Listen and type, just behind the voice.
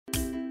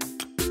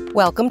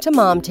Welcome to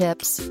Mom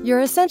Tips, your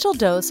essential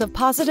dose of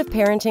positive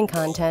parenting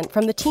content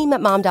from the team at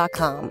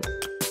mom.com.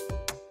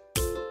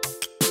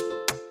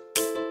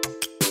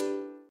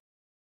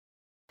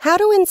 How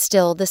to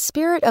instill the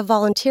spirit of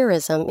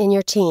volunteerism in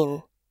your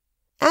teen.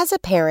 As a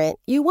parent,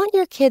 you want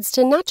your kids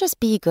to not just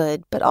be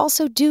good, but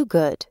also do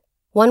good.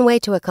 One way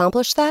to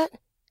accomplish that?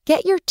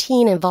 Get your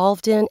teen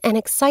involved in and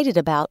excited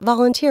about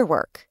volunteer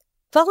work.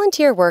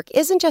 Volunteer work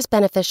isn't just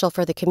beneficial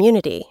for the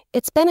community,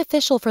 it's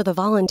beneficial for the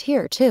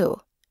volunteer,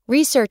 too.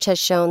 Research has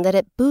shown that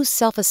it boosts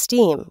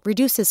self-esteem,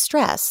 reduces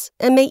stress,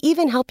 and may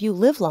even help you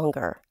live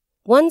longer.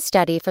 One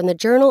study from the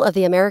Journal of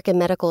the American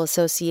Medical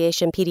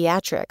Association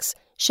Pediatrics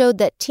showed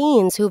that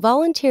teens who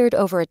volunteered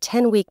over a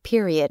 10-week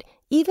period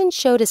even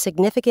showed a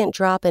significant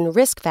drop in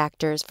risk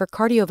factors for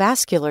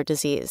cardiovascular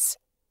disease.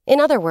 In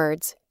other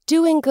words,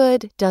 doing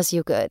good does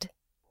you good.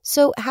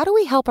 So how do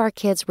we help our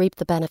kids reap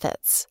the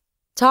benefits?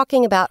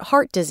 Talking about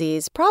heart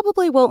disease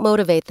probably won't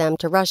motivate them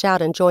to rush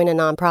out and join a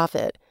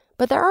nonprofit,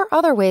 but there are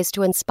other ways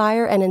to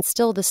inspire and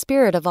instill the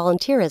spirit of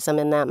volunteerism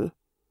in them.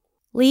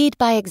 Lead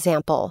by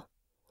example.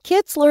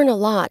 Kids learn a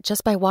lot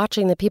just by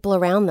watching the people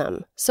around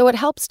them, so it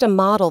helps to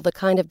model the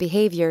kind of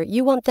behavior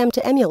you want them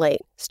to emulate,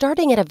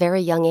 starting at a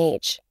very young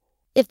age.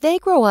 If they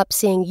grow up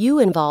seeing you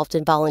involved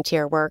in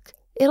volunteer work,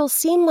 it'll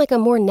seem like a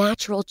more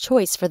natural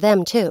choice for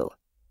them too.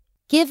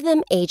 Give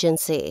them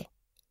agency.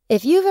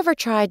 If you've ever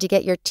tried to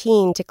get your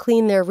teen to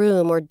clean their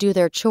room or do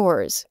their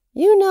chores,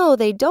 you know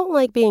they don't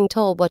like being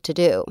told what to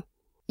do.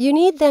 You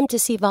need them to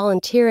see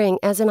volunteering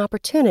as an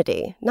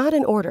opportunity, not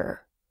an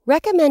order.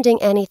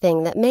 Recommending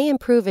anything that may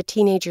improve a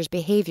teenager's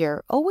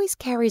behavior always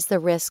carries the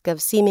risk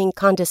of seeming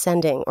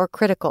condescending or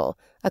critical,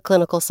 a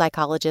clinical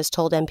psychologist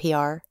told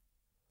NPR.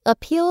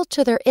 Appeal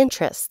to their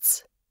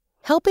interests.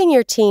 Helping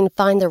your teen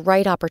find the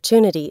right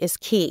opportunity is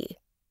key.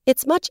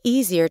 It's much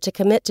easier to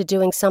commit to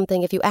doing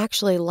something if you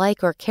actually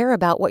like or care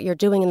about what you're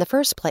doing in the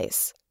first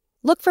place.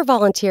 Look for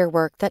volunteer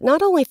work that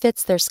not only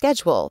fits their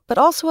schedule, but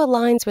also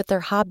aligns with their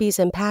hobbies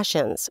and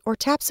passions or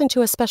taps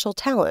into a special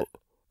talent.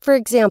 For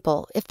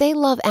example, if they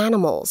love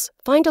animals,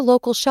 find a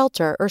local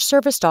shelter or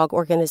service dog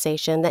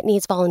organization that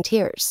needs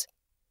volunteers.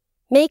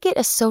 Make it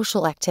a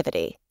social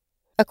activity.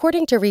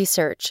 According to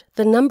research,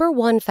 the number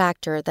one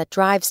factor that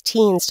drives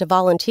teens to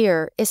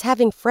volunteer is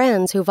having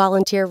friends who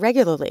volunteer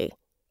regularly.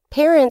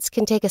 Parents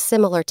can take a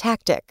similar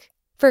tactic.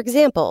 For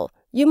example,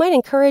 you might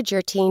encourage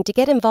your teen to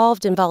get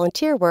involved in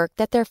volunteer work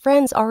that their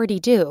friends already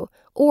do,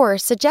 or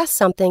suggest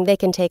something they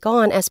can take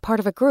on as part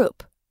of a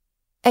group.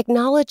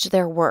 Acknowledge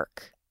their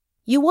work.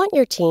 You want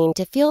your teen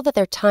to feel that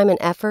their time and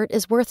effort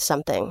is worth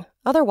something,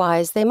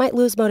 otherwise they might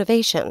lose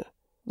motivation.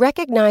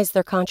 Recognize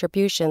their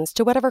contributions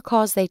to whatever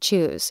cause they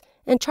choose,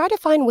 and try to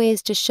find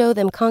ways to show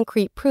them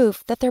concrete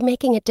proof that they're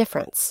making a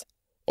difference.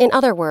 In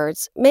other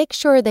words, make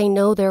sure they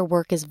know their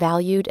work is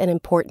valued and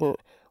important,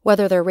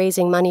 whether they're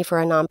raising money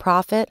for a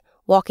nonprofit,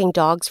 walking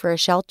dogs for a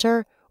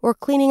shelter, or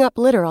cleaning up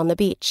litter on the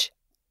beach.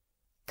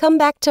 Come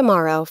back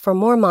tomorrow for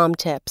more mom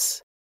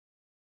tips.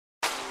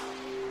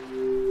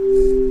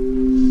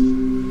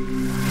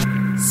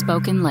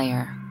 Spoken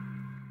Layer.